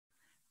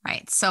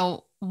Right.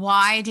 So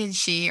why did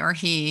she or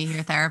he,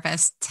 your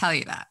therapist, tell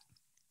you that?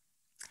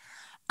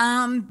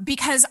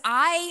 Because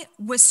I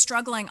was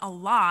struggling a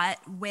lot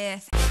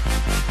with.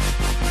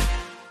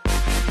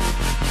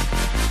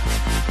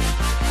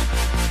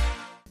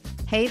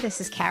 Hey,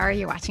 this is Kara.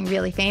 You're watching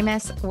Really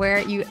Famous, where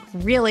you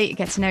really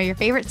get to know your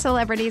favorite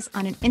celebrities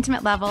on an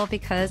intimate level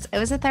because I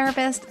was a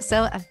therapist,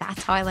 so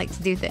that's how I like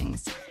to do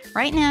things.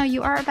 Right now,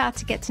 you are about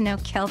to get to know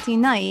Keltie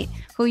Knight,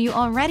 who you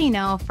already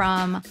know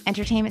from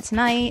Entertainment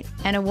Tonight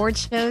and award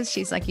shows.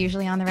 She's like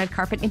usually on the red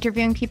carpet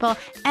interviewing people.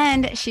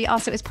 And she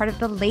also is part of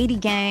the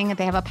LadyGang.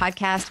 They have a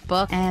podcast,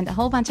 book, and a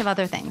whole bunch of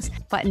other things.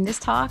 But in this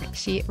talk,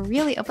 she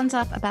really opens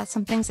up about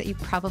some things that you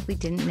probably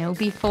didn't know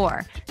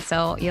before.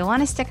 So you'll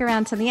want to stick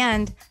around to the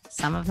end.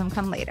 Some of them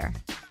come later.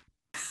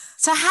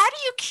 So how do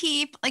you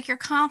keep like your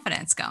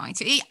confidence going?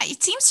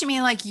 It seems to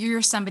me like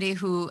you're somebody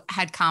who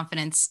had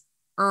confidence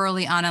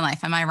early on in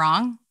life. Am I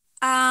wrong?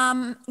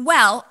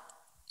 Well,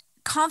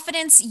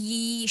 confidence,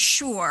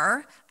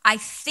 sure. I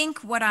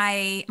think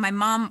my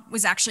mom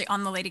was actually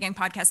on the Lady Gang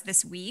podcast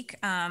this week,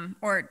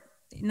 or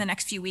in the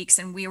next few weeks,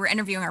 and we were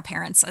interviewing our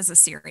parents as a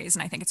series,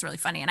 and I think it's really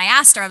funny. And I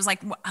asked her, I was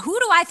like, who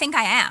do I think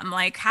I am?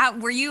 Like, how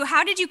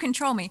did you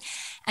control me?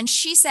 And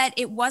she said,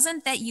 it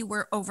wasn't that you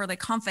were overly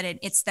confident,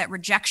 it's that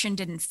rejection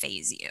didn't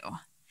faze you.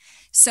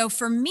 So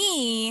for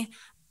me,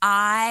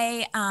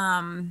 I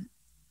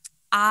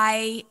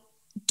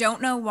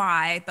don't know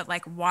why, but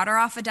like water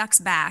off a duck's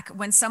back.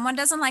 When someone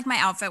doesn't like my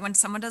outfit, when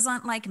someone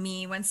doesn't like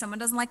me, when someone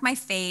doesn't like my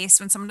face,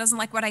 when someone doesn't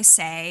like what I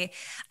say,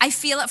 I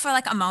feel it for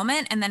like a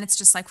moment and then it's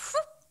just like, whew,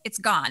 it's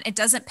gone. It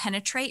doesn't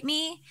penetrate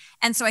me.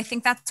 And so I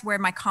think that's where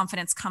my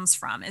confidence comes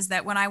from, is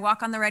that when I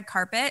walk on the red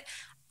carpet,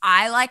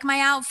 I like my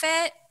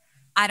outfit.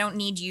 I don't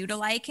need you to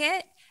like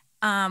it.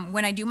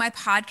 When I do my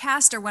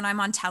podcast or when I'm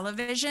on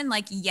television,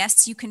 like,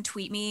 yes, you can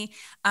tweet me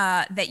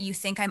that you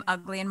think I'm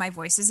ugly and my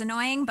voice is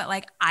annoying, but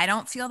like, I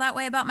don't feel that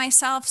way about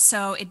myself.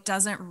 So it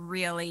doesn't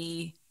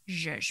really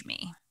judge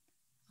me.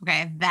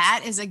 Okay,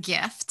 that is a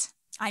gift.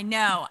 I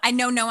know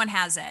no one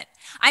has it.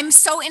 I'm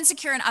so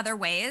insecure in other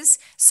ways.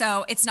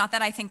 So it's not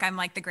that I think I'm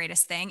like the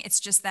greatest thing. It's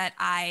just that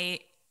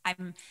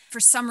I'm for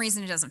some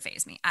reason, it doesn't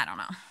faze me. I don't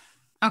know.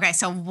 Okay,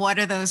 so what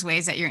are those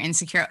ways that you're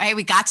insecure? Hey,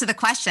 we got to the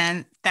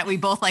question that we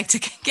both like to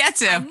get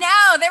to.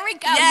 No, there we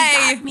go.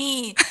 Yay. You got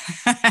me.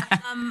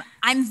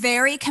 I'm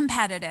very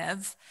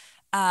competitive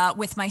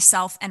with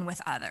myself and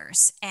with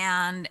others.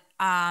 And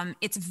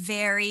it's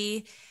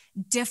very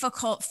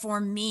difficult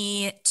for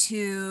me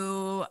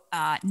to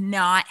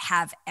not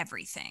have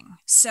everything.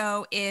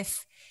 So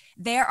if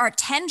there are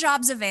 10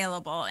 jobs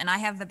available and I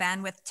have the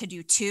bandwidth to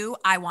do 2,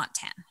 I want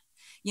 10.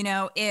 You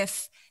know,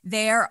 if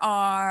there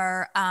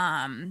are,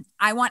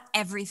 I want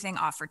everything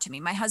offered to me.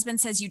 My husband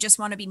says you just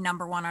want to be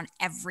number 1 on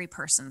every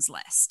person's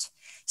list.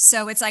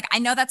 So it's like, I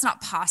know that's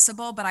not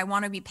possible, but I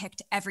want to be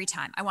picked every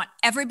time. I want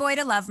every boy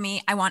to love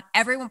me. I want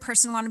every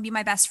person to want to be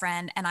my best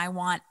friend. And I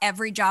want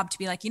every job to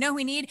be like, you know who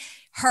we need?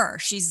 Her.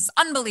 She's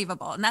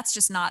unbelievable. And that's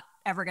just not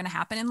ever going to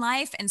happen in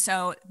life. And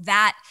so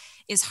that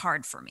is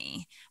hard for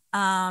me.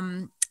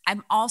 I'm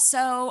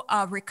also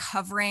a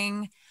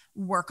recovering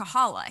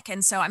workaholic.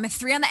 And so I'm a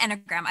 3 on the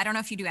Enneagram. I don't know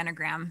if you do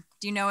Enneagram.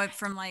 Do you know it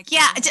from like?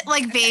 Yeah,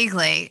 like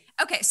vaguely.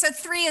 Okay. So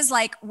 3 is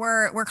like,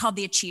 we're called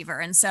the achiever.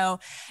 And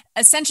so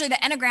essentially the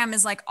Enneagram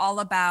is like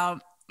all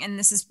about, and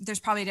there's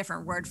probably a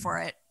different word for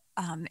it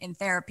in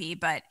therapy,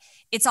 but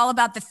it's all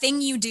about the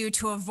thing you do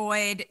to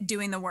avoid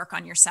doing the work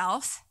on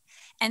yourself.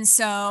 And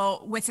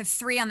so with a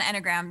 3 on the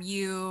Enneagram,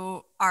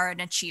 you are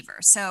an achiever.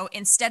 So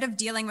instead of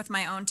dealing with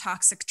my own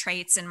toxic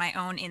traits and my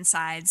own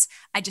insides,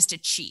 I just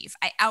achieve.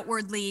 I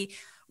outwardly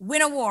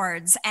win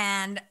awards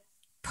and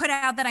put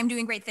out that I'm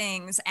doing great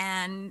things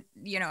and,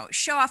 you know,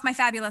 show off my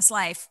fabulous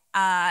life.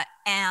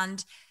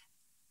 And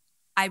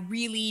I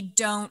really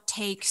don't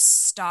take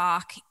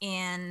stock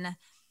in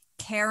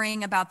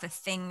caring about the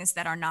things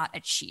that are not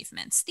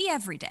achievements, the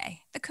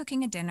everyday, the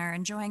cooking a dinner,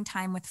 enjoying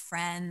time with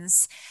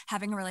friends,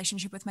 having a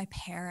relationship with my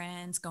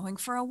parents, going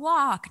for a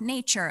walk,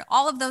 nature.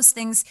 All of those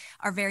things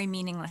are very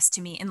meaningless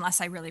to me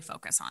unless I really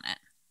focus on it.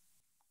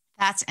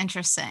 That's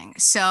interesting.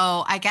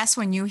 So I guess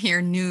when you hear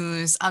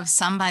news of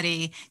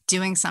somebody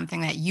doing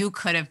something that you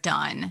could have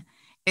done,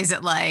 is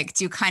it like,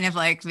 do you kind of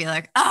like be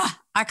like,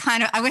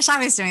 I wish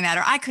I was doing that,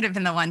 or I could have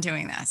been the one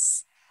doing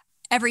this?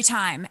 Every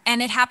time.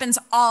 And it happens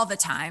all the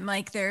time.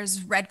 Like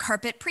there's red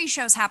carpet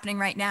pre-shows happening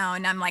right now.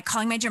 And I'm like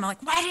calling my gym. I'm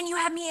like, why didn't you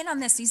have me in on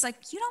this? He's like,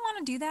 you don't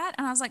want to do that.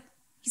 And I was like,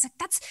 he's like,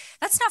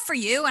 that's not for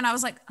you. And I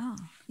was like, oh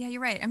yeah,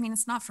 you're right. I mean,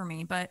 it's not for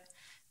me, but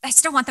I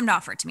still want them to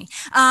offer it to me.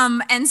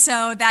 And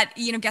so that,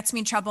 you know, gets me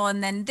in trouble.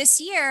 And then this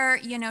year,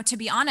 you know, to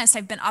be honest,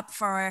 I've been up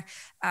for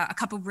a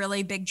couple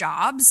really big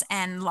jobs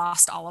and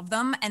lost all of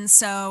them. And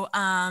so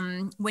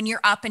when you're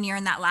up and you're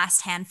in that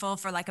last handful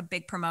for like a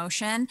big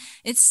promotion,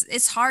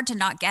 it's hard to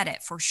not get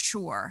it for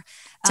sure.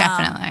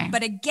 Definitely.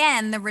 But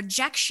again, the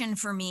rejection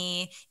for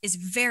me is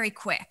very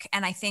quick.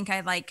 And I think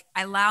I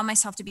allow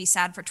myself to be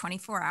sad for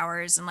 24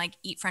 hours and like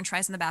eat French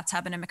fries in the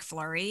bathtub and a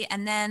McFlurry.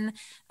 And then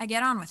I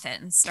get on with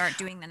it and start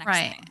doing the next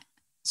thing.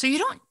 So you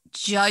don't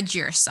judge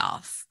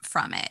yourself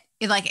from it.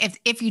 like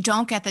if you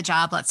don't get the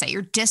job, let's say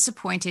you're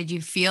disappointed,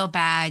 you feel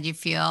bad, you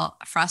feel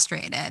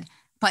frustrated,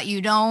 but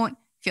you don't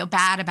feel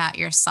bad about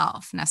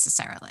yourself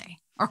necessarily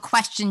or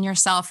question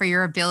yourself or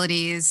your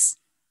abilities,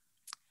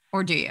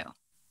 or do you?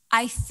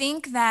 I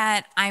think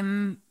that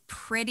I'm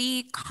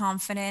pretty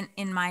confident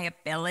in my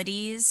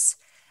abilities.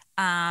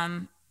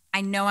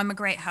 I know I'm a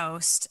great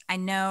host. I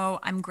know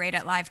I'm great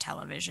at live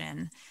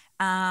television.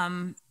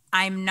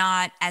 I'm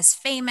not as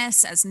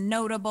famous, as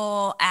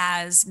notable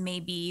as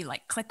maybe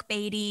like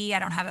clickbaity. I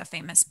don't have a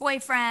famous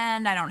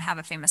boyfriend. I don't have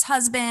a famous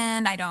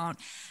husband. I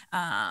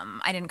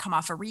didn't come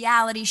off a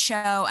reality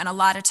show. And a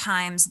lot of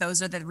times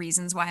those are the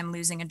reasons why I'm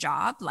losing a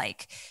job.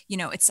 Like,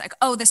 it's like,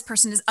 oh, this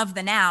person is of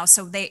the now.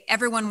 So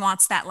everyone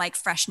wants that like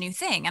fresh new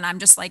thing. And I'm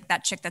just like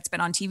that chick that's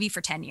been on TV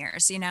for 10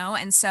 years,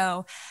 And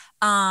so,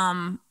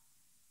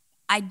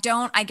 I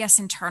don't, I guess,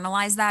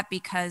 internalize that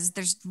because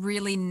there's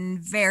really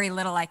very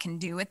little I can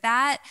do with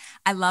that.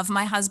 I love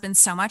my husband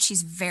so much.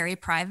 He's very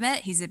private.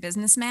 He's a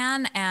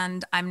businessman,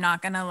 and I'm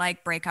not going to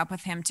like break up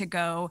with him to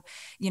go,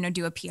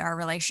 do a PR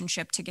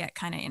relationship to get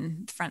kind of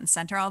in front and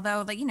center.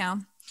 Although, like,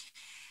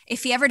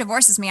 if he ever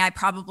divorces me, I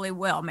probably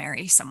will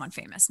marry someone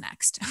famous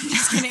next.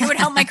 It would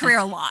help my career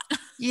a lot.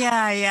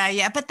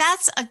 Yeah. But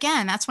that's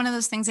one of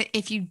those things that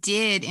if you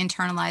did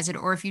internalize it,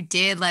 or if you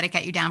did let it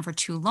get you down for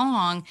too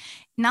long,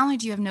 not only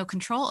do you have no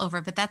control over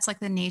it, but that's like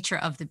the nature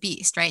of the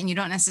beast, right? And you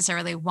don't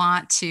necessarily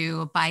want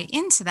to buy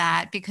into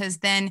that, because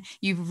then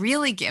you've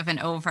given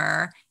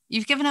over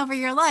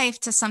your life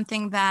to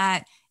something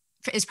that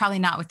is probably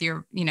not with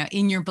your,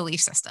 in your belief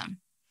system,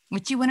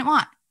 which you wouldn't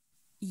want.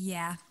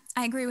 Yeah.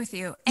 I agree with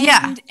you.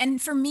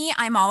 And for me,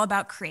 I'm all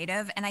about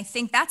creative. And I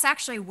think that's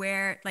actually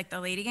where like the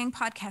LadyGang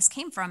podcast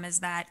came from, is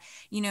that,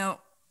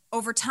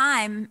 over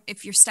time,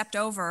 if you're stepped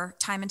over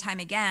time and time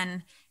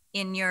again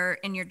in your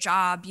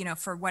job,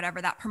 for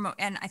whatever that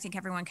and I think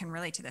everyone can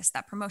relate to this,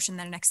 that promotion,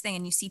 then the next thing,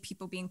 and you see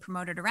people being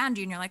promoted around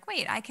you and you're like,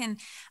 wait,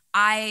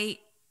 I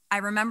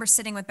remember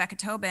sitting with Becca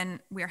Tobin,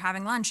 we were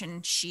having lunch,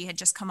 and she had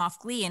just come off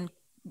Glee and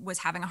was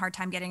having a hard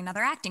time getting another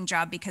acting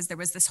job because there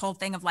was this whole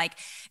thing of like,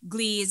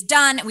 Glee is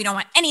done and we don't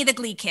want any of the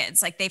Glee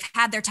kids. Like, they've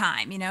had their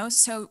time,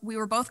 So we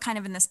were both kind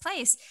of in this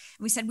place.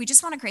 And we said, we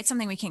just want to create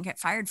something we can't get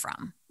fired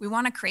from. We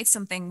want to create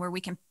something where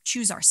we can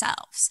choose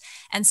ourselves.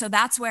 And so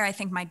that's where I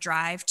think my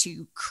drive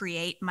to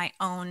create my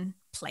own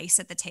place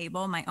at the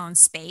table, my own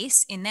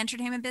space in the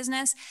entertainment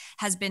business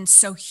has been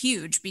so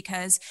huge,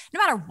 because no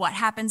matter what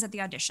happens at the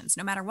auditions,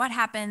 no matter what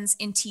happens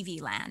in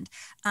TV land,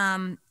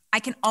 I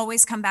can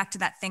always come back to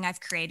that thing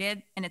I've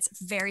created, and it's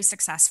very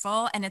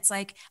successful. And it's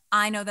like,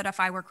 I know that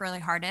if I work really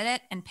hard at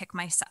it and pick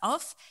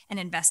myself and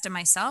invest in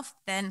myself,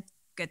 then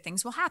good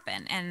things will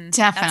happen. And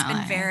definitely,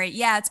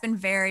 it's been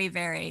very,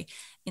 very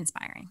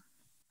inspiring.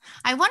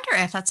 I wonder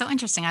if that's so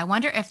interesting. I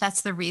wonder if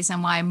that's the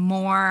reason why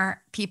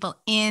more people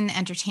in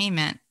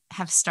entertainment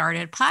have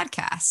started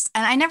podcasts.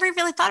 And I never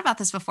really thought about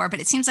this before,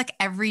 but it seems like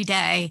every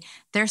day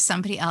there's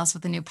somebody else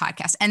with a new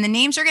podcast, and the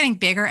names are getting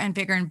bigger and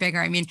bigger and bigger.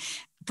 I mean,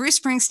 Bruce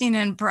Springsteen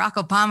and Barack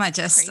Obama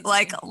just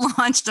like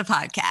launched a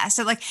podcast.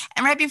 So like,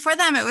 and right before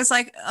them, it was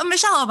like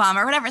Michelle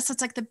Obama or whatever. So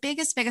it's like the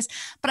biggest,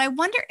 but I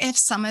wonder if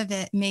some of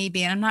it may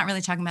be, and I'm not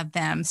really talking about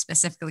them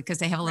specifically because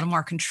they have a little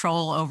more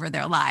control over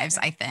their lives,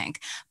 I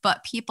think,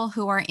 but people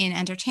who are in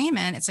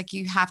entertainment, it's like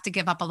you have to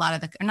give up a lot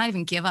of or not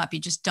even give up, you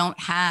just don't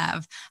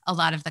have a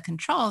lot of the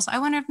control. So I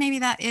wonder if maybe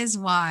that is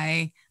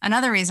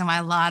another reason why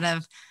a lot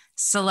of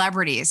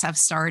celebrities have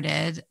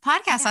started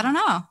podcasts. Yeah. I don't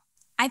know.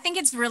 I think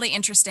it's really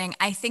interesting.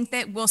 I think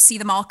that we'll see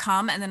them all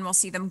come and then we'll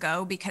see them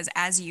go, because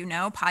as you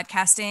know,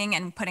 podcasting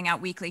and putting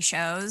out weekly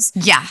shows,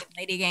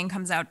 LadyGang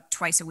comes out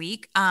twice a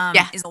week,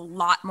 is a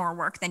lot more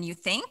work than you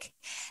think.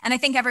 And I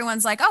think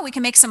everyone's like, oh, we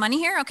can make some money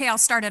here. Okay, I'll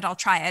start it. I'll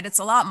try it. It's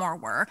a lot more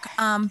work.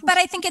 But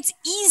I think it's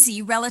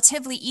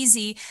relatively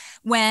easy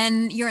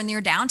when you're in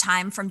your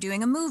downtime from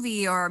doing a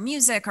movie or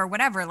music or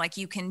whatever, like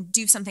you can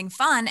do something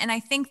fun. And I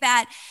think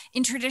that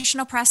in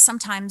traditional press,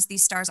 sometimes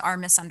these stars are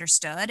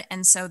misunderstood.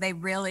 And so they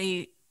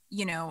really,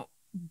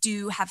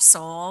 do have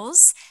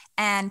souls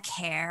and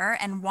care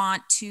and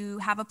want to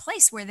have a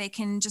place where they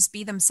can just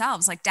be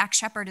themselves. Like Dax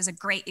Shepard is a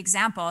great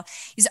example.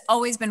 He's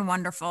always been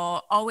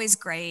wonderful, always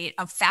great,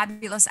 a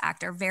fabulous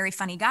actor, very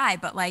funny guy,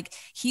 but like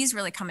he's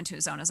really come into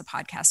his own as a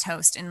podcast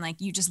host. And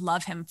like, you just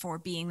love him for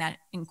being that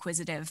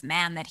inquisitive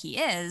man that he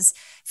is,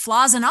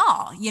 flaws and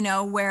all,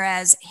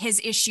 whereas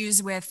his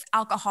issues with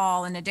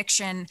alcohol and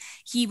addiction,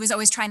 he was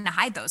always trying to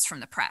hide those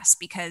from the press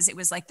because it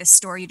was like this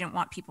story you didn't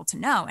want people to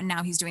know. And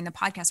now he's doing the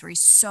podcast where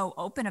he's so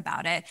open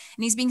about it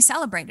and he's being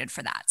celebrated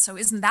for that. So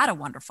isn't that a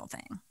wonderful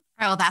thing?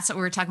 Right, well, that's what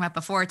we were talking about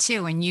before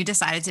too. When you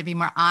decided to be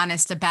more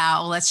honest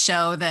about, let's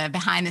show the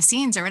behind the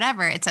scenes or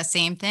whatever, it's the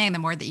same thing. The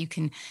more that you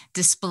can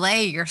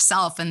display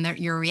yourself and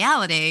your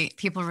reality,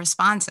 people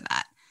respond to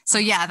that. So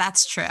yeah,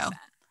 that's true. 100%.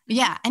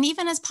 Yeah. And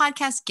even as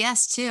podcast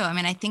guests too. I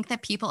mean, I think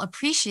that people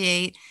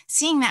appreciate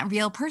seeing that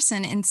real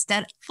person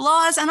instead,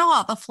 flaws and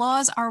all. The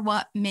flaws are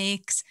what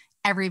makes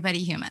everybody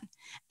human.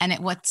 And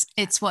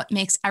it's what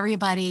makes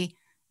everybody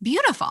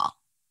beautiful.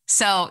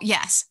 So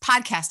yes,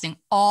 podcasting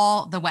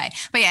all the way.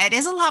 But yeah, it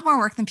is a lot more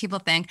work than people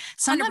think.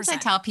 Sometimes 100%. I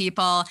tell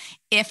people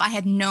if I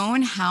had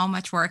known how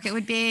much work it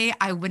would be,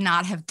 I would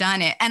not have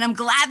done it. And I'm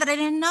glad that I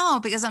didn't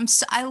know because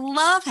I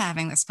love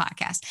having this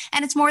podcast.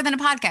 And it's more than a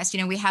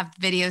podcast. We have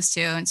videos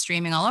too and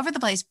streaming all over the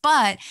place,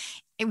 but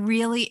it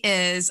really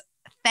is.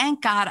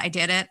 Thank God I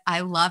did it.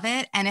 I love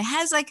it. And it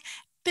has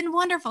been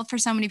wonderful for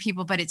so many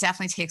people, but it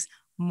definitely takes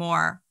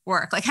more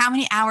work. Like how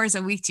many hours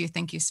a week do you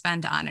think you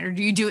spend on it? Or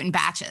do you do it in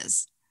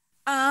batches?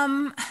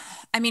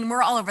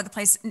 We're all over the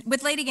place.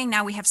 With LadyGang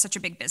now, we have such a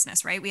big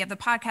business, right? We have the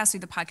podcast, we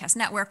have the podcast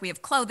network, we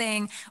have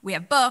clothing, we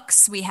have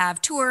books, we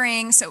have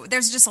touring. So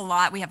there's just a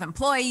lot. We have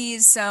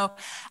employees. So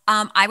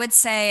I would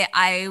say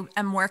I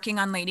am working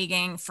on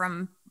LadyGang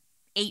from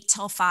 8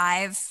 till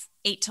 5,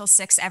 8 till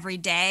 6 every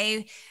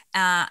day,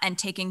 and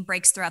taking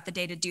breaks throughout the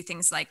day to do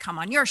things like come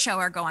on your show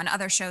or go on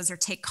other shows or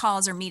take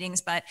calls or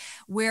meetings. But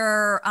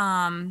we're,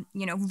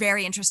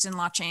 very interested in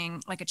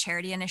launching like a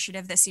charity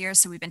initiative this year.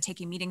 So we've been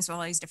taking meetings with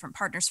all these different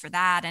partners for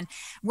that. And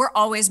we're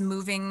always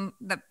moving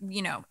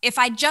if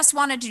I just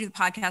wanted to do the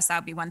podcast, that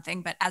would be one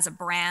thing, but as a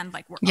brand,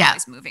 we're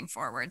always moving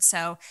forward.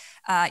 So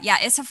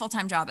it's a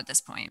full-time job at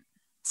this point.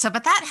 So,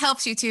 but that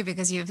helps you too,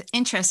 because you have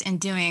interest in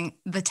doing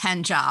the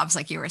 10 jobs,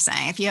 like you were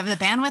saying. If you have the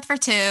bandwidth for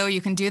 2, you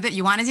can do that.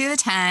 You want to do the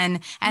 10.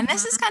 And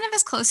this is kind of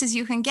as close as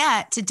you can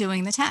get to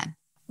doing the 10.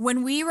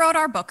 When we wrote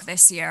our book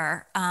this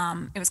year,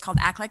 it was called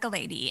Act Like a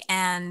Lady.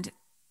 And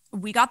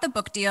we got the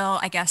book deal,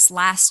 I guess,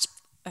 last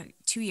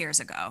 2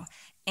 years ago.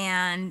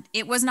 And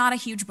it was not a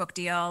huge book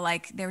deal.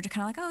 They were just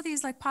kind of oh,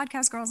 these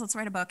podcast girls, let's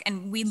write a book.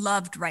 And we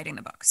loved writing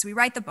the book. So we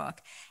write the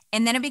book.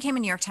 And then it became a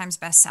New York Times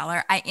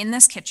bestseller. In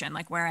this kitchen,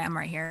 where I am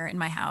right here in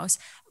my house,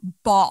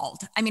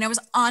 bawled. I was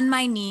on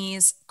my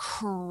knees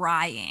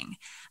crying.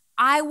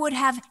 I would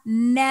have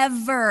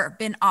never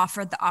been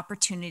offered the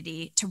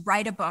opportunity to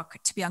write a book,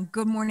 to be on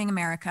Good Morning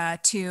America,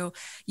 to,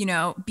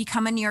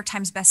 become a New York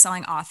Times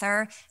bestselling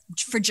author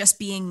for just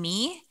being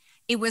me.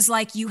 It was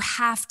you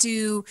have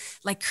to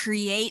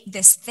create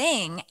this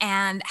thing,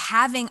 and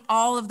having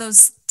all of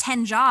those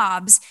 10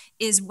 jobs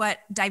is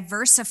what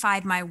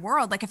diversified my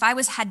world. If I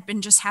had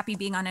been just happy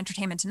being on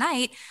Entertainment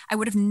Tonight, I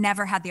would have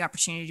never had the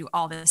opportunity to do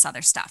all this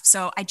other stuff.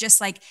 So I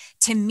just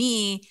to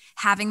me,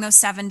 having those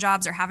 7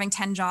 jobs or having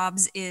 10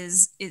 jobs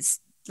is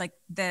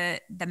the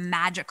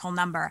magical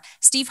number.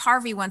 Steve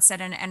Harvey once said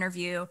in an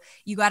interview,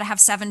 you got to have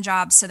 7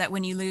 jobs so that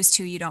when you lose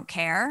 2, you don't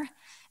care.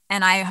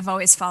 And I have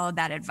always followed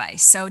that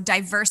advice. So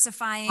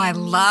diversifying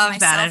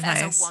myself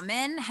as a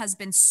woman has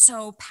been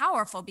so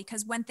powerful,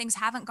 because when things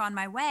haven't gone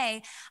my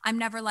way, I'm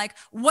never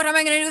what am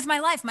I going to do with my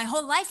life? My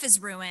whole life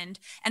is ruined.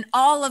 And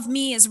all of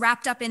me is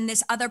wrapped up in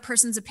this other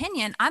person's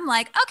opinion. I'm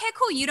okay,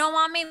 cool. You don't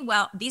want me?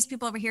 Well, these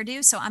people over here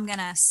do. So I'm going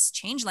to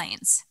change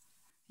lanes.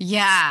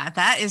 Yeah,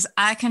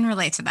 I can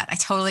relate to that. I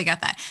totally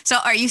get that. So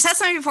you said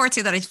something before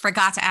too that I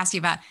forgot to ask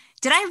you about.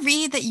 Did I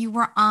read that you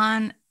were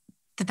on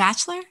The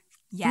Bachelor?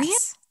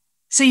 Yes.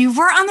 So you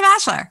were on The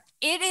Bachelor.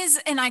 It is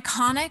an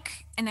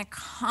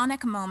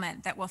iconic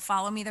moment that will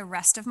follow me the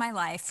rest of my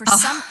life.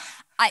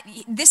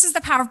 This is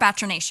the power of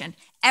Bachelor Nation.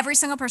 Every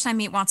single person I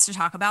meet wants to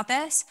talk about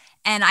this.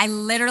 And I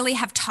literally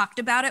have talked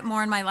about it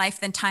more in my life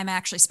than time I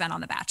actually spent on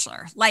The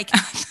Bachelor.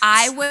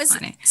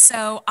 Funny.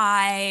 So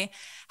I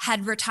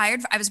had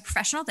retired. I was a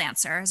professional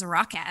dancer as a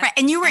rockette. Right.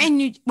 And you were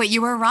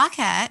you were a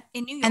rockette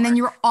in New York. And then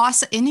you were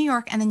also in New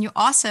York. And then you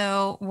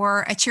also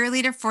were a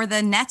cheerleader for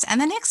the Nets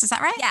and the Knicks. Is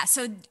that right? Yeah.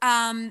 So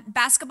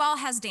basketball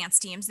has dance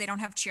teams. They don't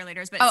have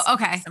cheerleaders, but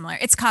it's similar.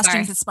 It's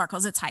costumes, it's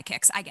sparkles, it's high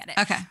kicks. I get it.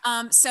 Okay.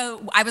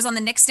 So I was on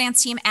the Knicks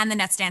dance team and the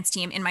Nets dance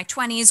team in my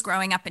 20s,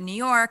 growing up in New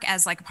York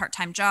as a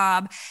part-time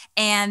job,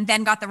 and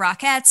then got the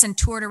Rockettes and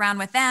toured around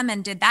with them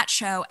and did that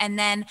show. And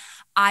then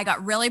I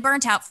got really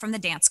burnt out from the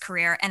dance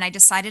career, and I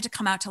decided to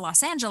come out to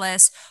Los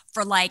Angeles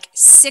for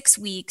 6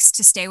 weeks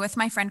to stay with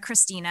my friend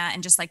Christina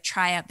and just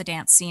try out the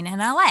dance scene in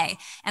LA.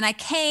 And I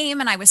came,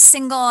 and I was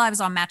single. I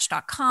was on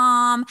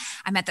Match.com.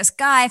 I met this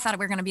guy. I thought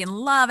we were going to be in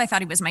love. I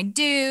thought he was my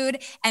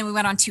dude. And we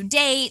went on 2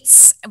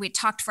 dates. We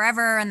talked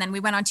forever. And then we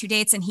went on 2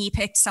 dates, and he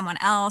picked someone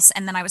else.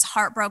 And then I was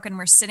heartbroken.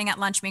 We're sitting at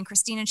lunch, me and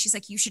Christina, and she's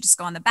like, you should just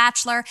go on The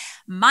Bachelor.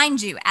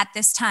 Mind you, at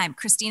this time,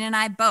 Christina and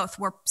I both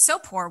were so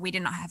poor. We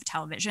did not have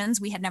televisions.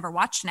 We had never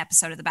watched an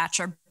episode of The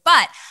Bachelor,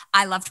 but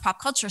I loved pop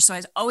culture. So I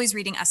was always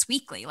reading Us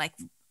Weekly,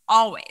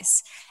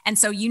 always. And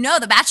so,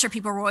 The Bachelor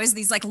people were always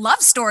these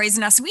love stories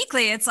in Us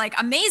Weekly. It's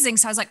amazing.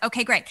 So I was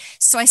okay, great.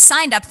 So I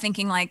signed up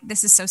thinking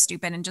this is so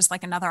stupid and just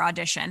another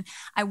audition.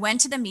 I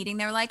went to the meeting.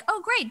 They were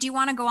oh, great. Do you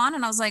want to go on?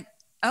 And I was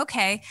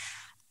okay.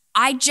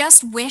 I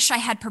just wish I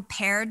had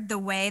prepared the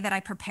way that I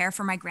prepare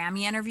for my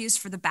Grammy interviews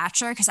for The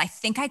Bachelor, because I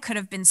think I could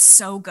have been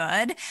so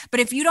good.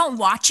 But if you don't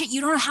watch it, you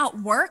don't know how it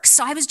works.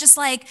 So I was just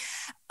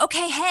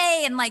okay,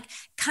 hey, and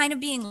kind of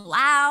being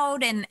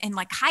loud and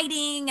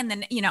hiding. And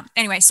then,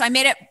 anyway, so I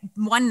made it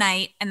one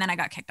night and then I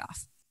got kicked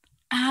off.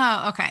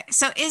 Oh, okay.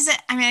 So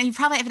you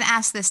probably haven't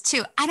asked this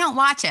too. I don't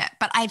watch it,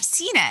 but I've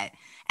seen it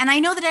and I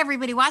know that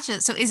everybody watches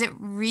it. So is it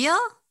real?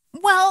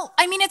 Well,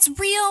 it's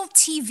real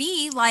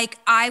TV.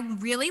 I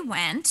really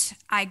went.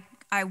 I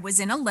I was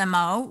in a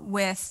limo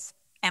with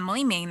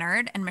Emily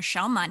Maynard and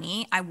Michelle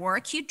Money. I wore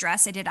a cute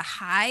dress. I did a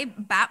high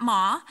bat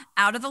ma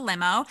out of the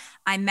limo.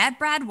 I met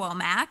Brad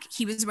Womack.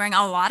 He was wearing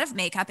a lot of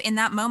makeup. In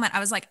that moment, I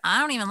was like, I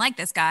don't even like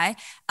this guy.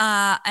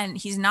 And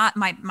he's not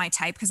my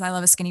type because I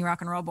love a skinny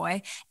rock and roll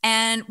boy.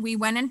 And we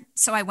went in.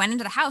 So I went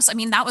into the house. I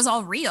mean, that was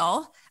all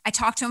real. I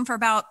talked to him for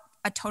about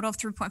a total of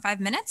 3.5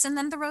 minutes. And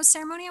then the rose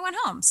ceremony, I went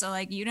home. So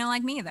like, you didn't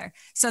like me either.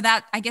 So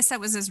that, I guess that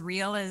was as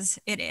real as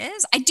it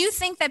is. I do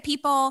think that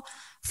people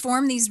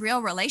form these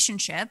real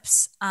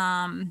relationships.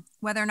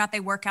 Whether or not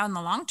they work out in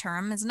the long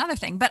term is another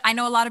thing. But I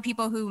know a lot of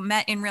people who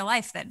met in real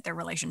life that their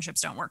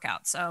relationships don't work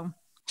out. So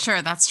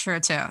Sure, that's true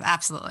too.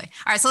 Absolutely.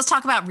 All right, so let's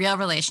talk about real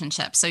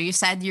relationships. So you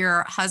said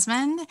your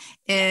husband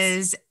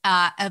is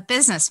a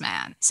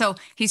businessman. So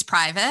he's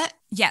private.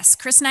 Yes,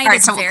 Chris Knight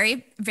is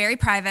very, very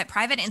private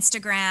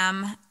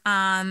Instagram.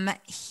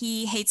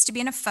 He hates to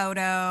be in a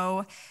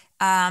photo.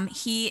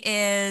 He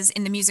is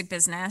in the music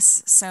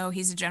business. So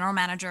he's a general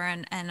manager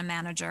and a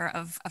manager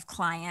of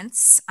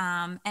clients,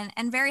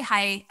 and very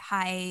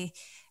high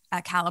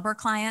caliber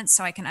clients.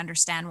 So I can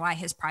understand why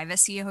his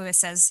privacy, who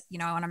says, you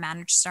know, I want to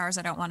manage stars.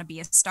 I don't want to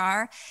be a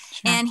star.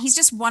 Sure. And he's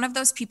just one of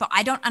those people.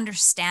 I don't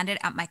understand it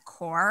at my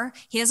core.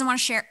 He doesn't want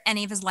to share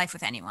any of his life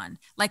with anyone.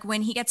 Like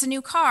when he gets a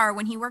new car,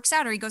 when he works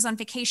out or he goes on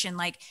vacation,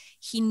 like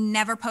he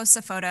never posts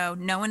a photo.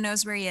 No one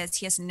knows where he is.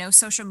 He has no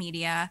social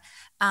media.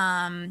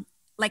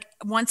 Like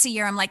once a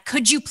year, I'm like,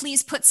 could you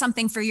please put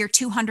something for your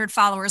 200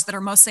 followers that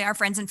are mostly our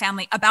friends and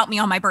family about me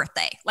on my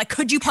birthday? Like,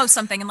 could you post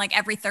something? And like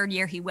every third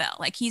year he will.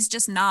 Like, he's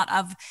just not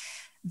of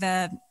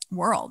the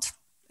world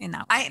in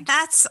that way.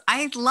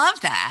 I love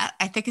that.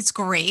 I think it's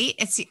great.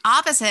 It's the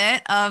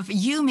opposite of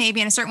you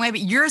maybe in a certain way, but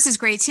yours is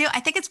great too.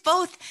 I think it's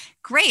both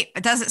great.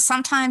 But is it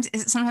sometimes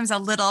a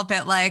little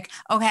bit like,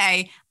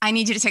 okay, I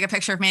need you to take a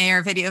picture of me or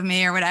a video of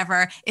me or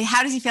whatever.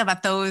 How does he feel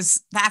about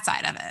that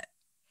side of it?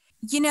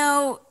 You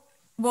know,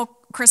 well,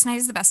 Chris Knight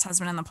is the best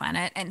husband on the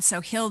planet. And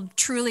so he'll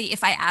truly,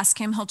 if I ask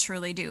him, he'll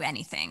truly do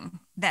anything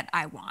that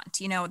I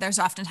want. You know, there's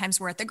oftentimes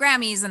we're at the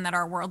Grammys and that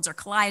our worlds are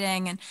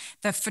colliding and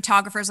the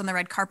photographers on the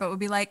red carpet would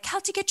be like,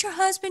 Keltie, get your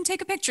husband,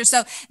 take a picture.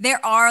 So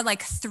there are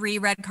like 3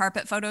 red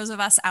carpet photos of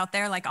us out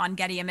there, like on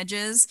Getty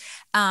Images,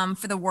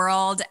 for the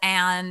world.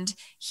 And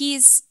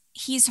he's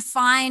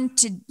fine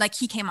to, like,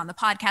 he came on the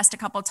podcast a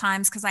couple of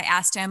times because I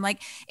asked him,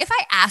 like, if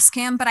I ask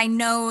him, but I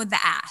know the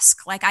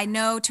ask, like I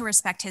know to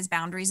respect his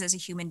boundaries as a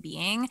human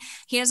being.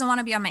 He doesn't want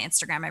to be on my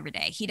Instagram every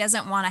day. He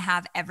doesn't want to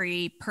have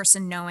every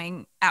person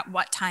knowing at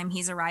what time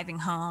he's arriving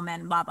home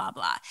and blah, blah,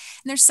 blah.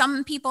 And there's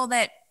some people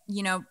that,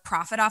 you know,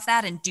 profit off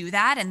that and do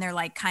that. And they're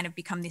like kind of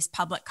become this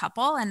public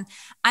couple. And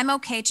I'm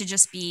okay to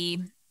just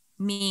be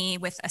me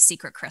with a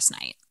secret Chris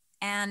Knight.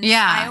 And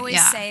I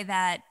always say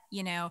that,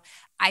 you know,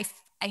 I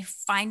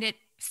find it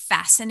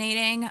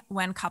fascinating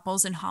when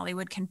couples in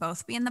Hollywood can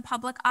both be in the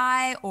public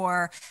eye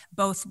or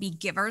both be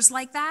givers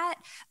like that,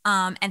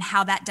 and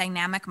how that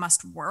dynamic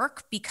must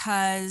work,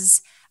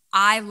 because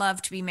I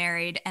love to be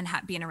married and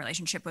be in a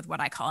relationship with what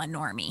I call a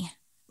normie.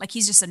 Like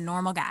he's just a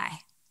normal guy,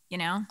 you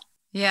know?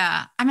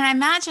 Yeah. I mean, I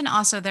imagine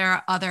also there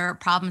are other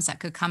problems that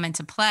could come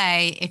into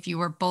play if you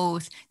were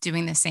both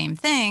doing the same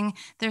thing.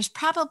 There's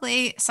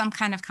probably some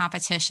kind of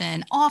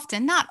competition,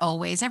 often, not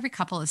always. Every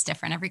couple is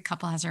different. Every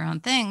couple has their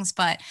own things.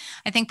 But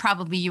I think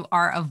probably you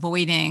are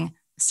avoiding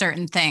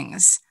certain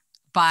things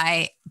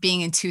by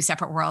being in 2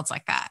 separate worlds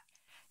like that.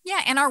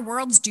 Yeah. And our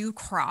worlds do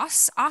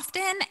cross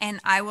often.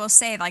 And I will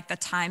say, like, the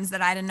times that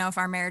I didn't know if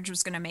our marriage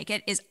was going to make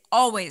it is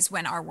always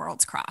when our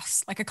worlds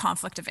cross, like a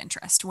conflict of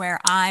interest, where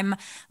I'm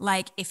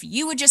like, if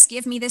you would just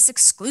give me this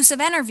exclusive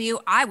interview,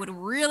 I would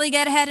really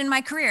get ahead in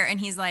my career.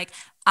 And he's like,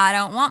 I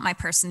don't want my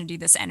person to do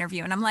this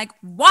interview. And I'm like,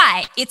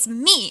 why? It's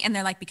me. And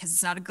they're like, because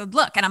it's not a good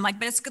look. And I'm like,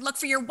 but it's a good look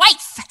for your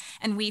wife.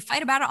 And we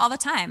fight about it all the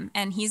time.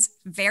 And he's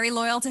very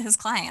loyal to his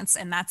clients.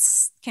 And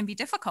can be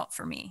difficult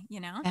for me,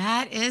 you know?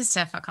 That is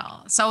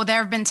difficult. So there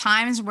have been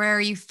times where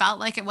you felt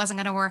like it wasn't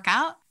going to work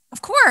out?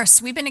 Of course.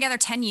 We've been together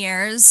 10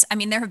 years. I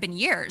mean, there have been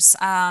years.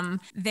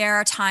 There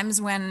are times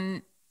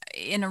when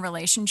in a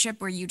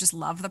relationship where you just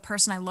love the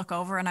person, I look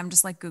over and I'm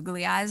just like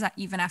googly eyes,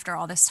 even after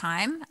all this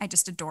time. I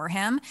just adore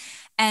him.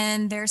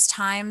 And there's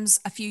times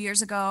a few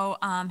years ago,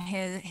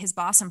 his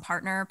boss and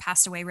partner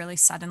passed away really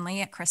suddenly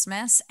at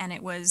Christmas. And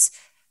it was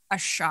a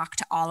shock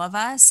to all of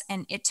us.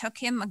 And it took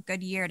him a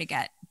good year to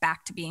get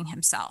back to being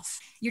himself.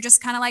 You're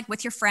just kind of like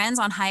with your friends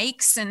on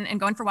hikes and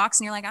going for walks.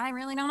 And you're like, I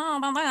really don't know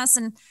about this.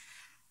 And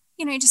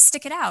you know, you just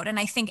stick it out. And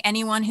I think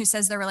anyone who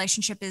says their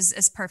relationship is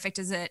as perfect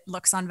as it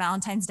looks on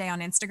Valentine's Day on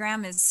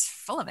Instagram is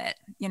full of it,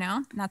 you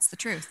know, and that's the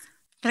truth.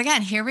 But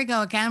again, here we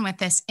go again with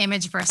this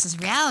image versus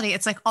reality.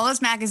 It's like all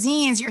those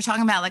magazines you're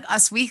talking about, like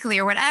Us Weekly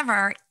or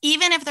whatever,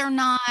 even if they're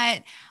not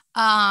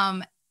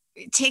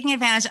taking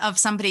advantage of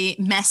somebody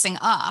messing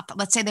up,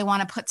 let's say they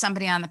want to put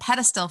somebody on the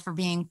pedestal for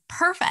being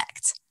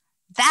perfect,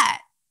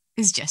 that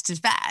is just as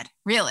bad,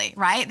 really,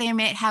 right? They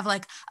may have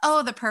like,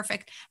 oh, the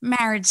perfect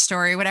marriage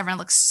story, whatever, and it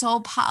looks so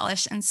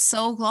polished and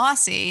so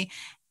glossy.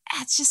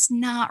 It's just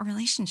not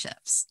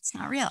relationships. It's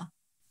not real.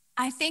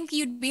 I think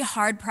you'd be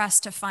hard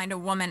pressed to find a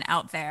woman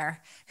out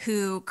there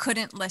who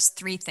couldn't list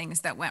 3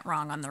 things that went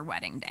wrong on their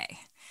wedding day,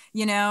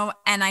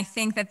 And I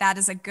think that that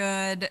is a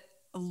good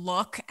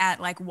look at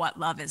like what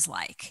love is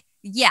like.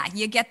 Yeah,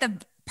 you get the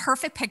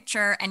perfect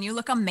picture and you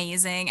look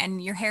amazing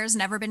and your hair's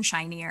never been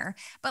shinier,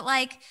 but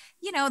like,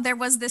 there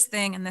was this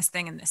thing and this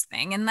thing and this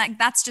thing, and like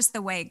that's just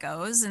the way it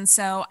goes. And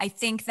so I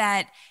think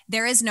that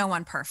there is no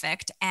one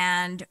perfect,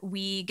 and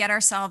we get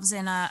ourselves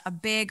in a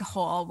big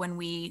hole when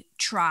we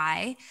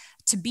try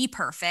to be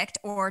perfect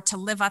or to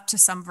live up to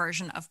some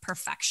version of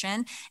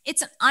perfection.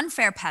 It's an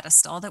unfair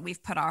pedestal that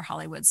we've put our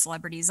Hollywood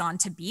celebrities on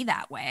to be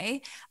that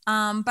way.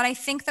 But I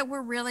think that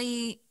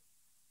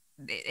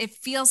it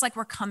feels like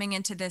we're coming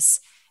into this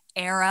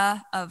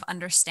era of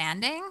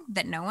understanding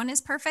that no one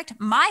is perfect.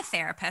 My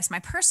therapist, my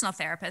personal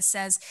therapist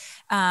says,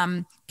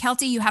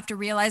 Keltie, you have to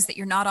realize that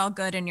you're not all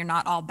good and you're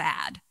not all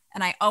bad.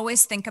 And I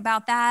always think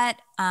about that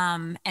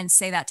and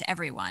say that to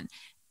everyone.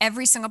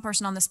 Every single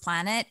person on this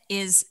planet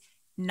is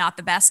not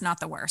the best, not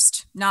the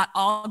worst, not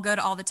all good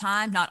all the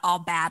time, not all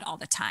bad all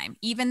the time.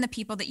 Even the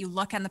people that you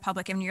look in the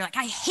public and you're like,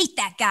 I hate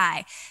that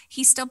guy.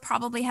 He still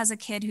probably has a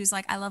kid who's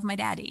like, I love my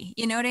daddy.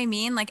 You know what I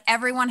mean? Like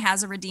everyone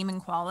has a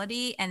redeeming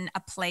quality and a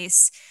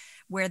place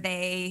where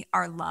they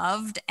are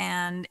loved.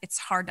 And it's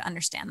hard to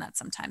understand that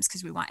sometimes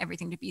because we want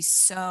everything to be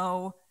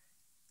so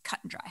cut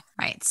and dry.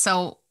 Right.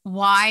 So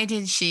why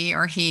did she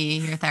or he,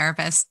 your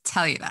therapist,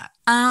 tell you that?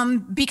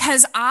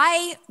 Because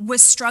I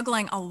was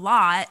struggling a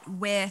lot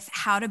with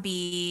how to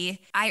be,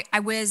 I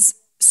was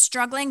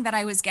struggling that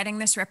I was getting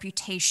this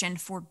reputation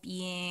for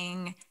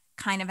being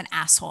kind of an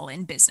asshole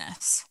in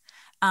business.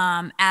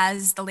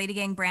 As the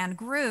LadyGang brand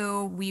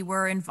grew, we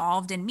were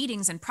involved in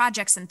meetings and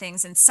projects and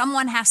things, and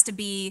someone has to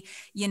be,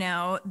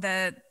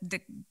 the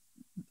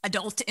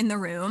adult in the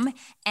room.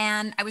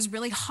 And I was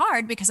really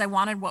hard because I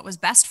wanted what was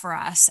best for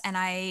us. And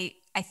I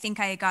think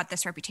I got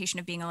this reputation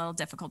of being a little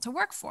difficult to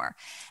work for.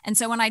 And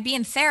so when I'd be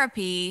in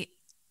therapy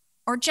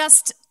or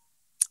just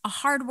a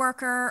hard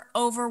worker,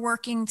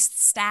 overworking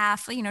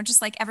staff,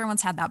 just like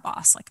everyone's had that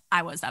boss, like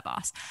I was that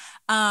boss.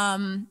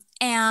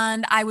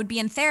 And I would be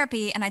in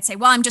therapy and I'd say,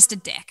 well, I'm just a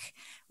dick.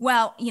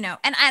 Well,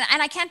 and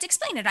I can't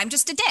explain it. I'm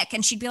just a dick.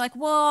 And she'd be like,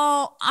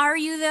 well, are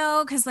you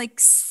though? Because like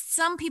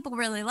some people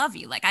really love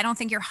you. Like, I don't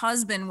think your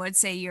husband would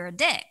say you're a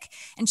dick.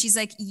 And she's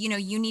like,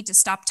 you need to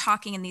stop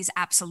talking in these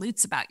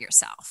absolutes about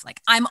yourself.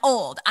 Like, I'm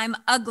old, I'm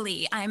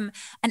ugly, I'm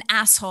an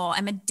asshole,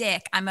 I'm a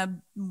dick, I'm a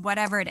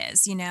whatever it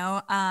is,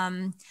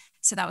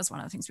 So that was one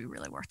of the things we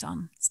really worked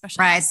on,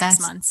 especially in the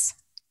 6 months.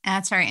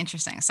 That's very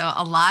interesting. So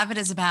a lot of it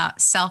is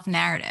about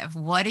self-narrative.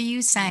 What are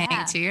you saying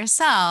to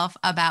yourself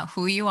about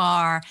who you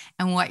are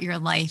and what your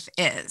life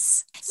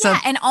is?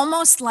 And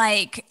almost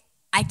like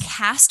I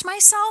cast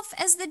myself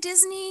as the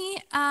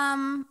Disney,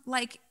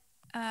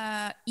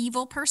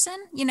 evil person.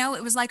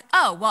 It was like,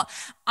 oh, well,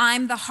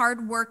 I'm the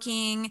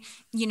hardworking,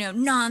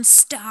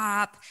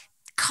 nonstop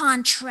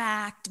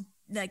contract,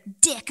 like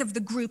dick of the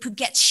group who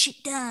gets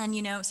shit done,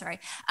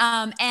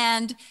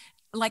 and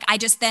like,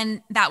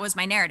 that was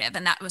my narrative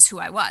and that was who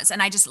I was.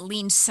 And I just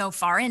leaned so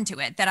far into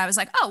it that I was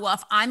like, oh, well,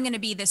 if I'm going to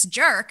be this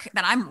jerk,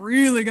 then I'm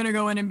really going to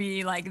go in and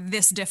be like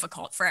this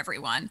difficult for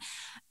everyone.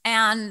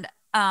 And,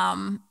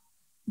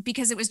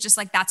 because it was just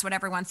like, that's what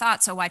everyone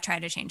thought. So why try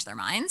to change their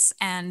minds?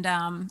 And,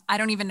 I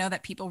don't even know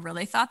that people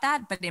really thought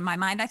that, but in my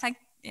mind, I think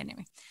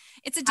anyway,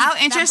 it's a deep, how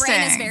interesting.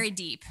 That brain is very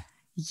deep.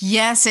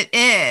 Yes, it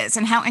is.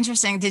 And how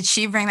interesting. Did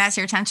she bring that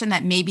to your attention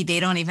that maybe they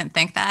don't even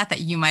think that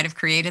you might have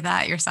created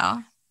that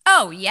yourself?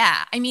 Oh,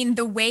 yeah. I mean,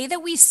 the way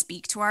that we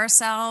speak to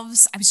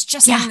ourselves, I was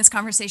just having this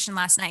conversation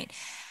last night.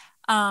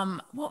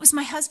 What was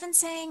my husband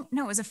saying?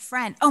 No, it was a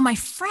friend. Oh, my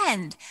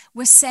friend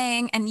was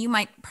saying, and you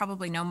might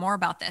probably know more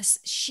about this.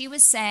 She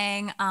was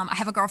saying, I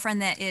have a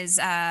girlfriend that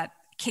is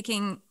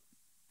kicking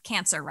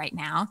cancer right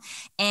now.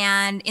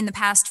 And in the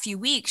past few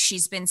weeks,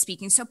 she's been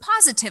speaking so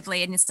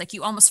positively. And it's like,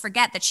 you almost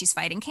forget that she's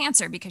fighting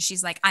cancer because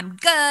she's like, I'm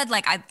good.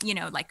 Like,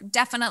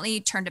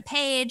 definitely turned a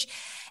page.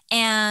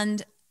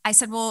 And I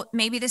said, well,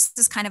 maybe this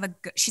is kind of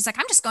she's like,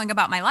 I'm just going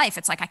about my life.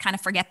 It's like, I kind of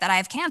forget that I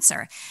have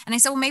cancer. And I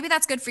said, well, maybe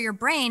that's good for your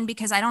brain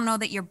because I don't know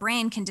that your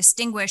brain can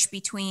distinguish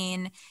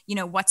between,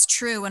 what's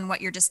true and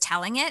what you're just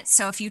telling it.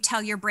 So if you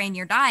tell your brain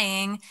you're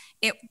dying,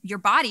 your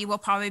body will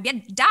probably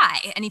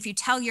die. And if you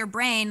tell your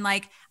brain,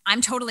 like, I'm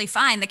totally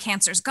fine, the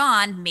cancer's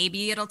gone,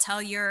 maybe it'll tell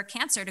your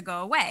cancer to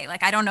go away.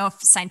 Like, I don't know if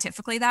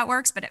scientifically that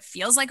works, but it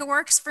feels like it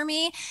works for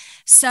me.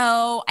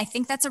 So I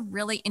think that's a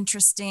really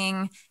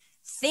interesting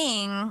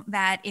thing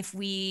that if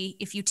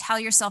you tell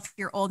yourself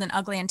you're old and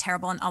ugly and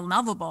terrible and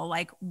unlovable,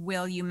 like,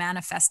 will you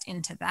manifest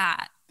into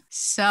that?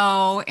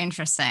 So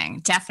interesting.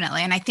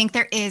 Definitely. And I think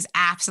there is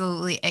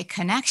absolutely a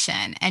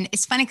connection. And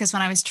it's funny because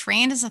when I was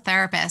trained as a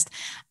therapist,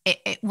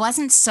 it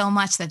wasn't so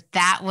much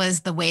that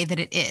was the way that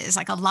it is.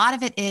 Like a lot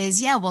of it is,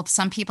 yeah, well,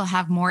 some people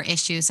have more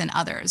issues than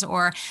others,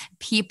 or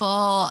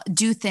people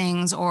do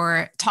things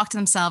or talk to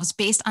themselves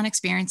based on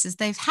experiences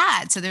they've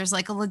had. So there's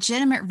like a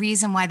legitimate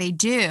reason why they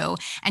do.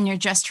 And you're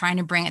just trying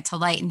to bring it to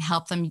light and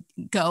help them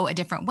go a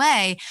different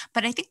way.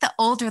 But I think the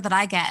older that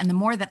I get and the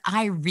more that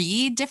I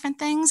read different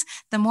things,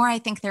 the more I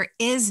think there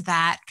is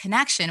that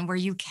connection where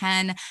you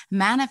can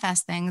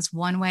manifest things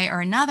one way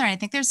or another. And I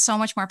think there's so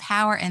much more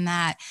power in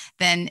that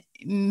than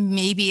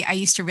maybe I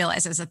used to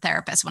realize as a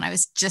therapist when I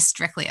was just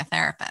strictly a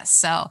therapist.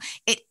 So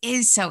it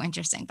is so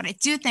interesting, but I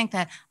do think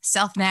that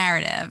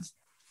self-narrative,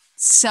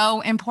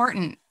 so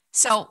important.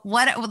 So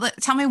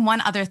tell me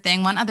one other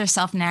thing, one other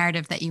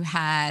self-narrative that you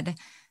had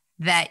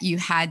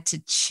to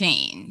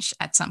change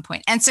at some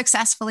point and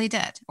successfully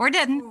did or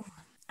didn't.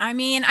 I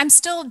mean, I'm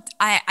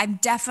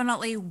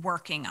definitely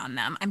working on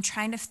them. I'm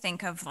trying to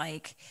think of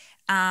like,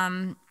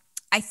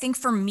 I think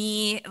for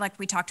me, like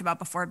we talked about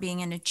before,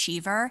 being an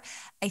achiever,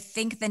 I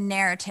think the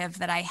narrative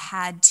that I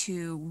had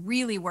to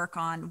really work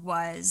on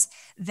was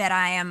that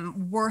I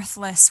am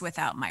worthless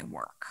without my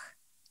work.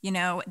 You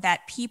know,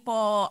 that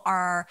people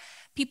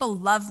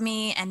love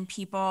me and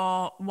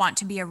people want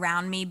to be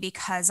around me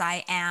because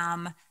I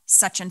am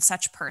such and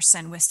such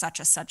person with such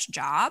and such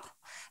job.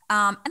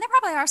 And there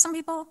probably are some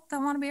people that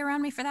want to be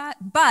around me for that,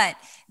 but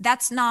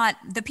that's not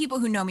the people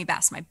who know me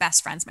best, my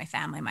best friends, my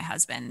family, my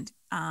husband.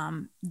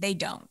 They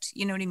don't,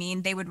 you know what I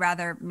mean? They would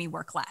rather me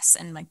work less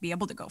and like be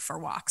able to go for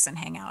walks and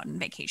hang out and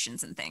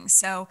vacations and things.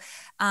 So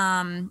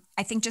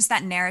I think just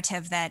that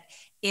narrative that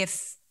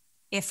if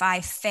I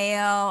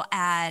fail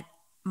at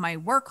my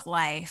work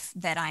life,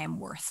 that I am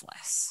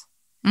worthless.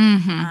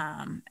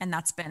 Mm-hmm. And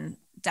that's been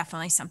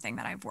definitely something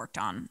that I've worked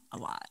on a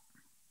lot.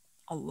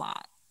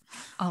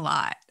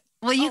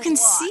 Well, you can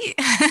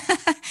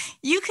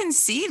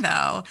see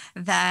though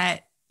that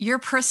your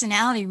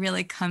personality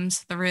really comes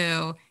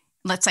through,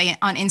 let's say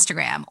on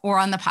Instagram or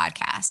on the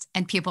podcast,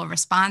 and people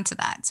respond to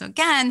that. So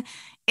again,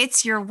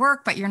 it's your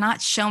work, but you're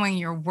not showing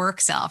your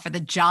work self or the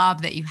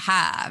job that you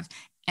have,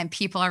 and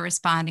people are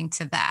responding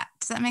to that.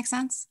 Does that make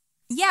sense?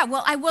 Yeah,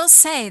 well, I will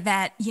say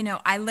that, you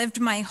know, I lived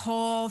my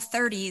whole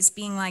 30s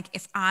being like,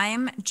 if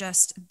I'm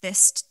just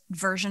this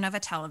version of a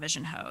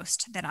television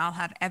host, that I'll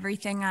have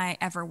everything I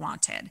ever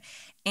wanted.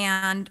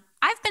 And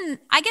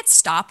I get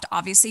stopped.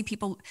 Obviously,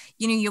 people,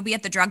 you know, you'll be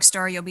at the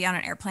drugstore, you'll be on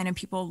an airplane and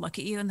people look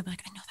at you and they'll be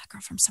like, I know that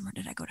girl from somewhere.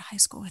 Did I go to high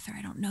school with her?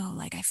 I don't know.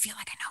 Like, I feel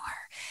like I know her.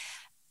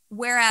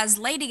 Whereas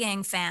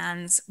LadyGang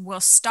fans will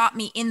stop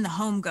me in the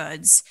Home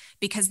Goods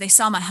because they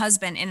saw my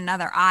husband in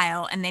another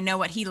aisle and they know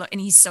what he looked,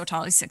 and he's so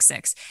tall, he's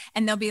 6'6".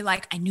 And they'll be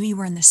like, I knew you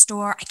were in the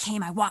store. I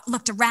came,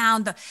 looked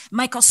around the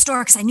Michael's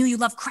store because I knew you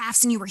love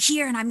crafts and you were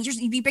here and I'm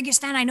your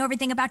biggest fan. I know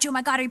everything about you. Oh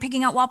my God, are you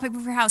picking out wallpaper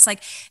for your house?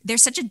 Like,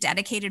 there's such a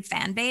dedicated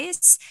fan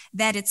base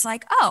that it's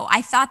like, oh,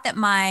 I thought that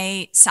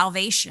my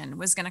salvation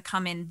was going to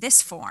come in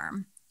this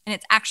form. And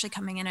it's actually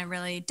coming in a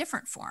really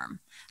different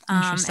form.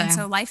 And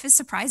so life is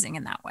surprising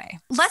in that way.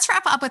 Let's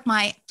wrap up with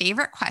my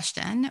favorite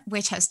question,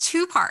 which has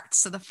two parts.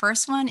 So the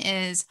first one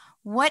is,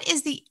 what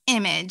is the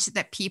image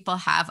that people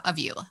have of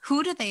you?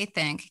 Who do they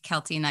think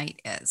Keltie Knight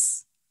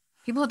is?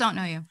 People who don't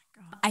know you.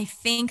 I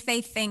think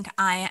they think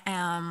I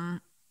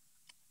am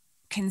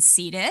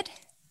conceited.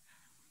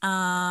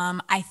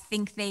 I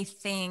think they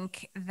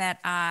think that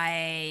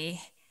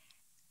I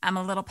am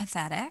a little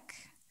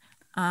pathetic.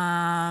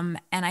 And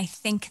I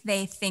think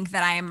they think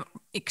that I'm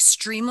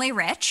extremely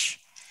rich.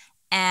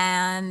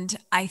 And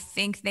I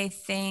think they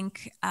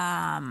think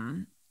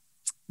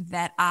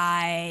that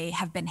I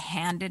have been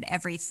handed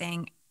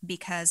everything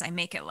because I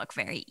make it look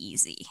very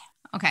easy.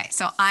 Okay,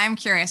 so I'm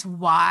curious,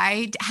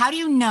 how do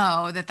you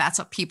know that that's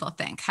what people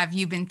think? Have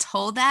you been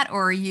told that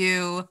or are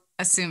you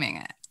assuming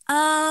it?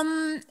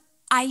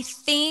 I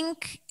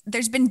think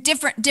there's been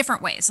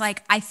different ways.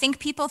 Like, I think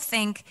people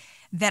think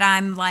that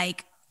I'm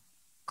like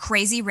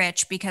crazy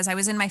rich because I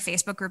was in my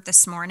Facebook group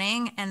this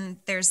morning and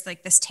there's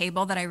like this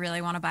table that I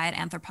really want to buy at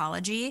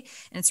Anthropologie,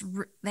 and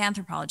the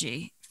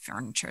Anthropologie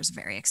furniture is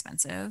very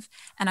expensive.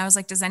 And I was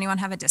like, does anyone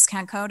have a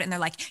discount code? And they're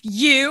like,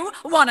 you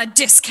want a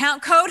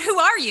discount code? Who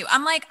are you?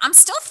 I'm like, I'm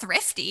still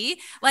thrifty.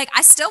 Like,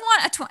 I still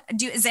want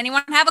does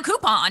anyone have a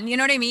coupon? You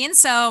know what I mean?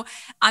 So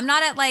I'm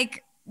not at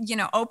like, you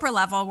know, Oprah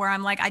level where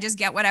I'm like, I just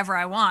get whatever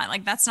I want.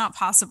 Like, that's not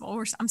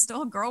possible. I'm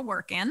still a girl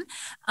working.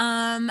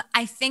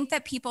 I think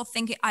that people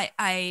think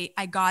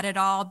I got it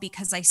all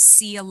because I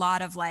see a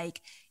lot of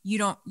like,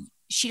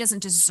 she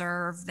doesn't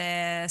deserve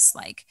this.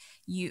 Like,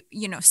 you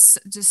know,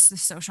 just the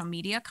social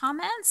media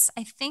comments,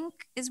 I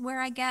think is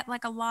where I get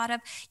like a lot of,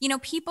 you know,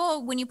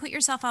 people, when you put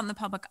yourself out in the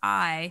public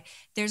eye,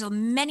 there's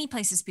many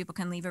places people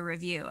can leave a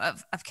review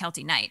of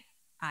Keltie Knight.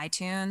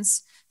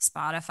 iTunes,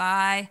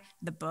 Spotify,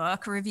 the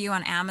book review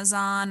on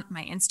Amazon,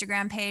 my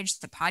Instagram page,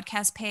 the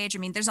podcast page. I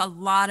mean, there's a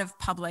lot of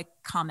public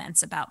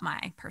comments about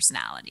my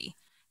personality.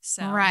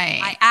 So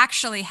I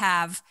actually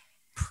have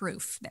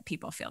proof that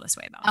people feel this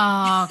way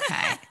about me.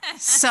 Okay.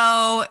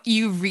 So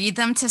you read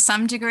them to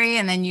some degree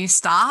and then you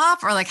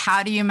stop, or like,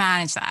 how do you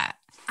manage that?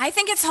 I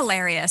think it's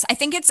hilarious. I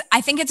think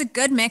it's a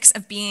good mix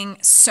of being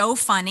so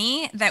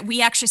funny that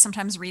we actually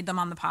sometimes read them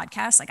on the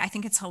podcast. Like I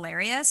think it's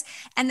hilarious.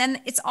 And then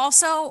it's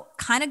also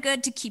kind of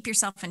good to keep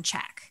yourself in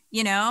check,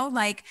 you know?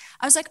 Like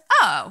I was like,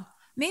 "Oh,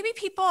 maybe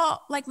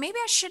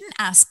I shouldn't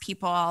ask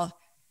people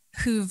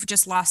who've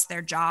just lost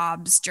their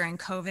jobs during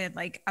COVID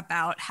like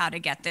about how to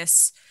get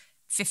this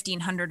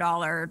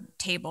 $1,500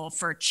 table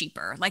for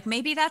cheaper. Like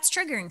maybe that's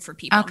triggering for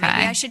people. Okay.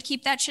 Maybe I should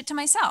keep that shit to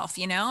myself,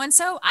 you know?" And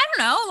so I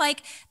don't know,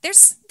 like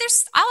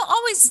I'll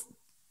always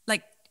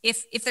like,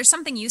 if there's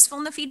something useful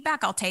in the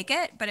feedback, I'll take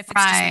it. But if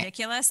it's just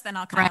ridiculous, then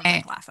I'll kind of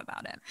like laugh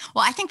about it.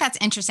 Well, I think that's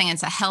interesting.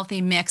 It's a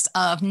healthy mix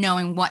of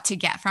knowing what to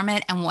get from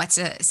it and what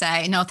to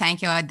say, no,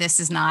 thank you,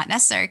 this is not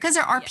necessary. Because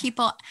there are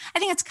people, I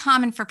think it's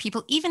common for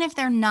people, even if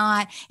they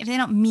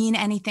don't mean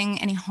anything,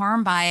 any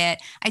harm by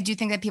it, I do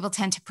think that people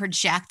tend to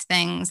project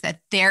things that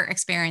they're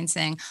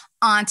experiencing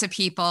onto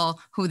people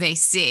who they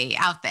see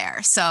out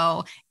there.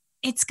 So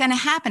it's going to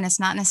happen. It's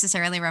not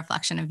necessarily a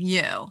reflection of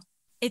you.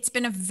 It's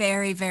been a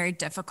very, very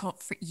difficult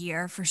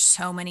year for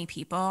so many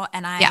people.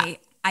 And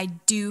I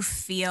do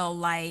feel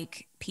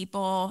like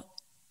people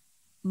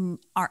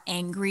are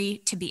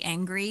angry to be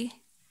angry.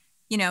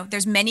 You know,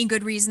 there's many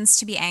good reasons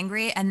to be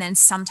angry. And then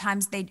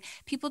sometimes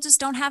people just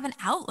don't have an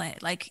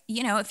outlet. Like,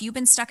 you know, if you've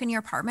been stuck in your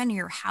apartment or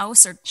your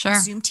house or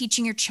Zoom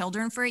teaching your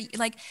children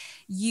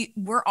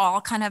we're all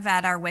kind of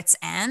at our wits'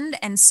 end.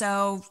 And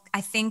so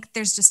I think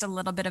there's just a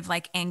little bit of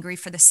like angry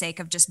for the sake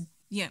of just,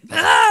 you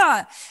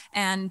know,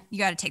 and you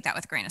got to take that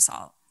with a grain of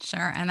salt.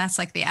 Sure. And that's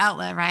like the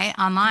outlet, right?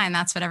 Online.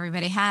 That's what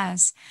everybody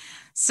has.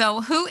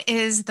 So who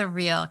is the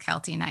real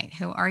Keltie Knight?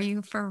 Who are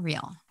you for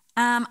real?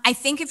 I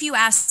think if you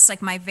ask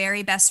like my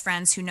very best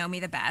friends who know me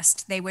the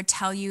best, they would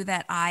tell you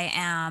that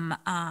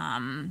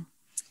I'm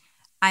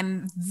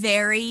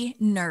very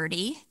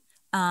nerdy.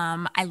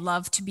 I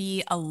love to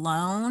be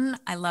alone.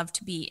 I love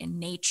to be in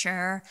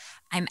nature.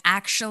 I'm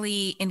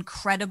actually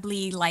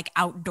incredibly like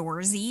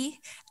outdoorsy,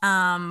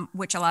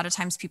 which a lot of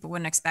times people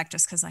wouldn't expect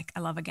just because like I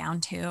love a gown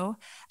too.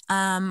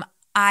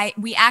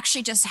 We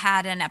actually just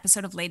had an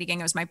episode of LadyGang.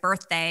 It was my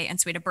birthday. And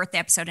so we had a birthday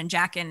episode and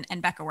Jack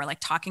and Becca were like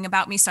talking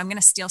about me. So I'm going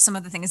to steal some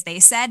of the things they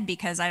said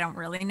because I don't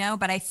really know,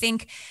 but I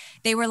think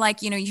they were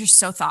like, you know, you're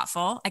so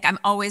thoughtful. Like I'm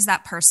always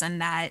that person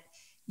that,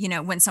 you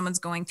know, when someone's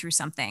going through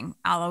something,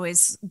 I'll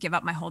always give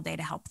up my whole day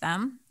to help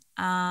them.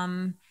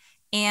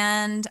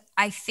 And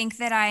I think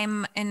that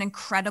I'm an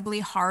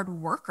incredibly hard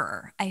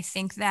worker. I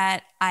think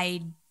that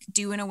I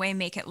do in a way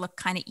make it look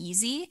kind of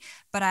easy,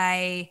 but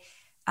I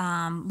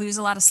lose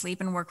a lot of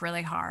sleep and work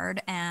really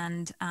hard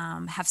and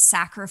have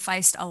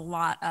sacrificed a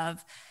lot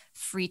of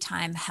free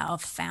time,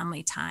 health,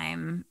 family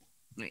time,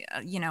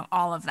 you know,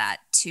 all of that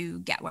to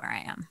get where I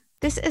am.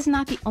 This is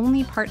not the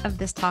only part of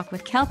this talk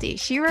with Keltie.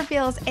 She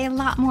reveals a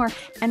lot more,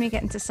 and we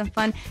get into some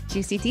fun,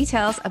 juicy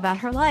details about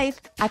her life.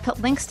 I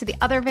put links to the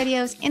other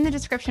videos in the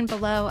description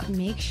below.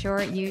 Make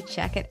sure you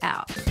check it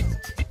out.